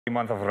Holy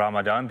Month of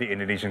Ramadan, the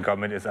Indonesian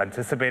government is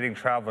anticipating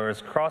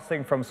travelers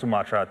crossing from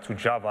Sumatra to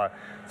Java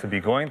to be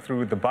going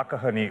through the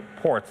Bakauheni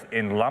Port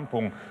in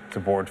Lampung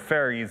to board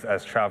ferries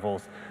as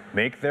travels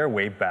make their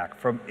way back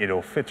from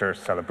Idul Fitri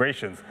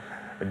celebrations.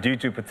 Due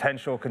to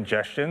potential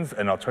congestions,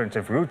 an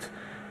alternative route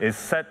is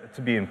set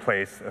to be in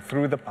place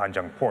through the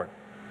Panjang Port.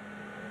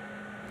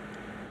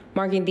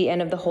 Marking the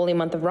end of the Holy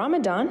Month of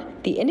Ramadan,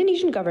 the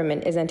Indonesian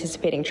government is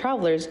anticipating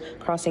travelers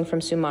crossing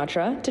from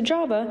Sumatra to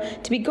Java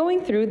to be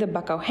going through the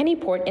Bakauheni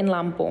Port in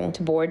Lampung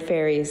to board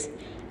ferries,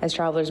 as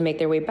travelers make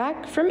their way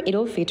back from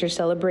Idul Fitri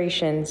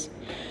celebrations.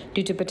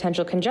 Due to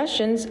potential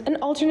congestions, an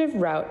alternative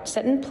route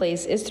set in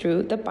place is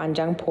through the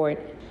Panjang Port.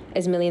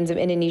 As millions of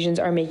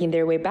Indonesians are making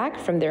their way back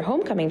from their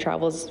homecoming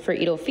travels for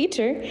Idul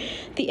Fitri,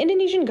 the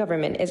Indonesian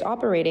government is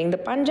operating the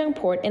Panjang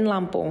Port in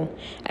Lampung,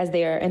 as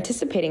they are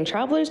anticipating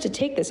travelers to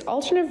take this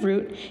alternative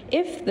route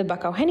if the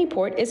Bakauheni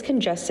Port is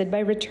congested by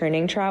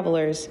returning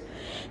travelers.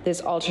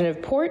 This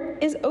alternative port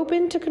is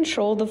open to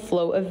control the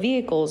flow of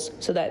vehicles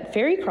so that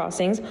ferry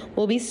crossings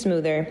will be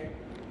smoother.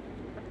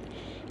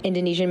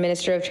 Indonesian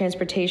Minister of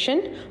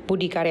Transportation,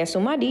 Budi Karya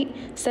Sumadi,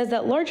 says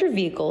that larger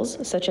vehicles,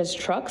 such as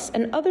trucks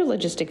and other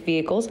logistic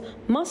vehicles,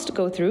 must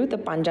go through the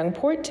Panjang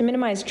Port to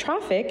minimize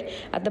traffic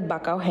at the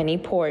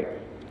Bakauheni Port.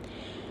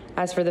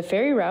 As for the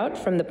ferry route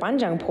from the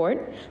Panjang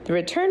Port, the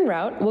return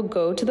route will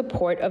go to the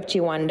port of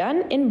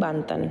Ciwandan in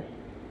Banten.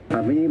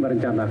 Kami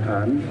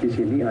merencanakan di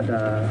sini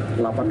ada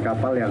 8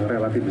 kapal yang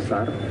relatif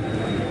besar.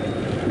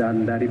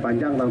 Dan dari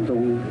Panjang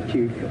langsung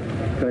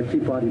ke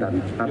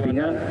Ciwandan.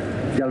 Artinya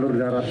jalur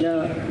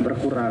daratnya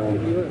berkurang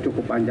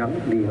cukup panjang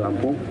di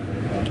Lampung,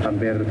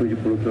 hampir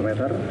 70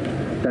 km.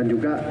 Dan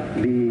juga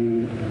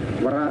di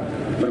Merak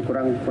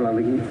berkurang kurang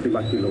lebih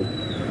 5 kilo.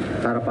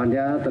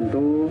 Harapannya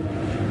tentu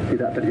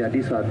tidak terjadi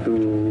suatu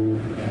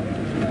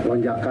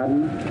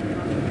lonjakan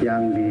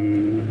yang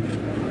di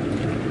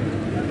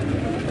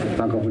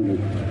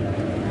Bakauheni.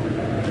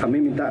 Kami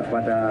minta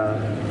kepada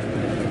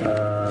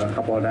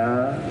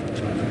Kapolda,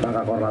 Pak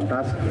Kakor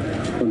Lantas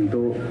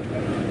untuk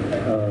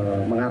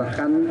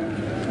mengarahkan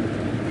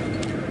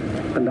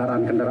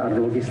kendaraan-kendaraan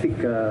logistik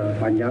ke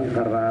Panjang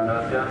karena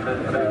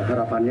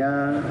harapannya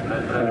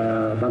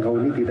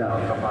Bakauheni tidak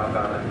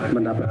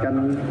mendapatkan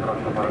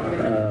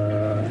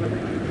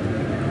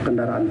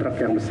kendaraan truk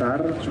yang besar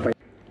supaya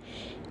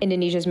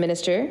Indonesia's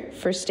Minister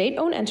for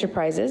State-Owned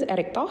Enterprises,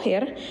 Erick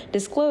Thohir,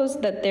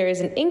 disclosed that there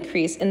is an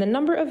increase in the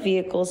number of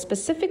vehicles,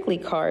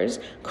 specifically cars,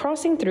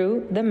 crossing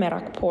through the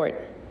Merak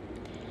Port.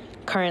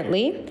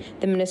 Currently,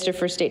 the Minister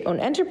for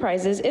State-Owned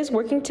Enterprises is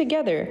working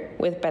together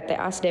with PT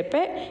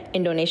ASDP,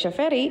 Indonesia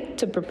Ferry,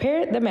 to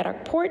prepare the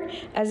Merak Port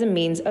as a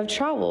means of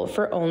travel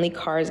for only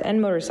cars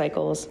and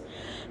motorcycles.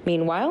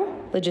 Meanwhile,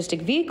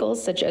 logistic vehicles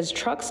such as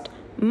trucks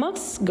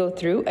must go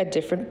through a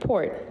different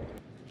port.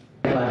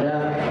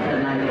 Pada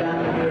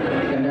kenaikan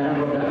kendaraan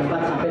roda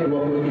 4 sampai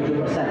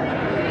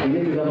 27%. Ini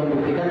juga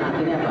membuktikan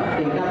artinya apa?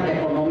 Tingkat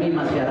ekonomi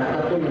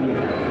masyarakat pun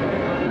meningkat.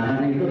 Nah,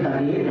 karena itu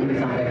tadi yang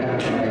disampaikan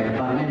oleh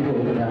Pak Menko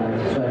dan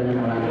sesuai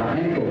dengan arahan Pak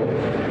Menko,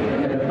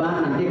 ke depan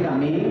nanti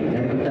kami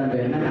dari Kementerian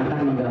BUMN akan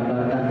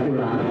menggambarkan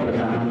ulang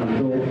bersama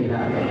tentu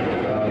pihak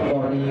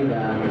Polri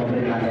dan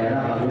pemerintah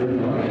daerah Pak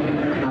Gubernur,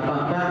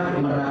 apakah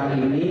Merak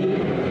ini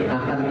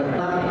akan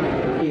tetap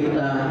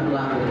kita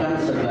lakukan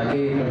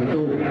sebagai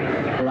bentuk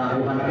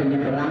pelabuhan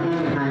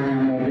penyeberangan hanya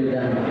mobil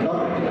dan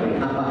motor,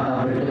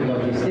 apakah bentuk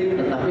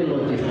logistik, tetapi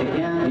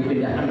logistiknya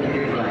dipindahkan ke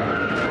titik lain.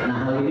 Nah,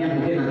 hal ini yang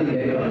mungkin nanti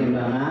dari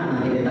pertimbangan,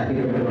 nanti kita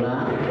hitung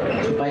ulang,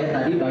 supaya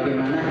tadi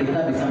bagaimana kita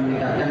bisa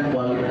meningkatkan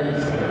kualitas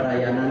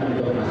pelayanan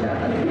untuk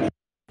masyarakat.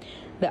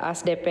 The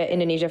ASDP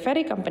Indonesia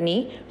Ferry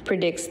Company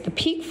predicts the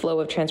peak flow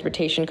of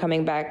transportation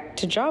coming back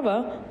to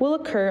Java will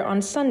occur on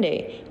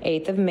Sunday,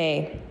 8th of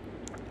May.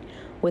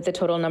 With the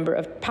total number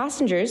of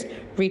passengers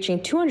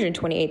reaching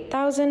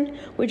 228,000,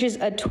 which is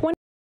a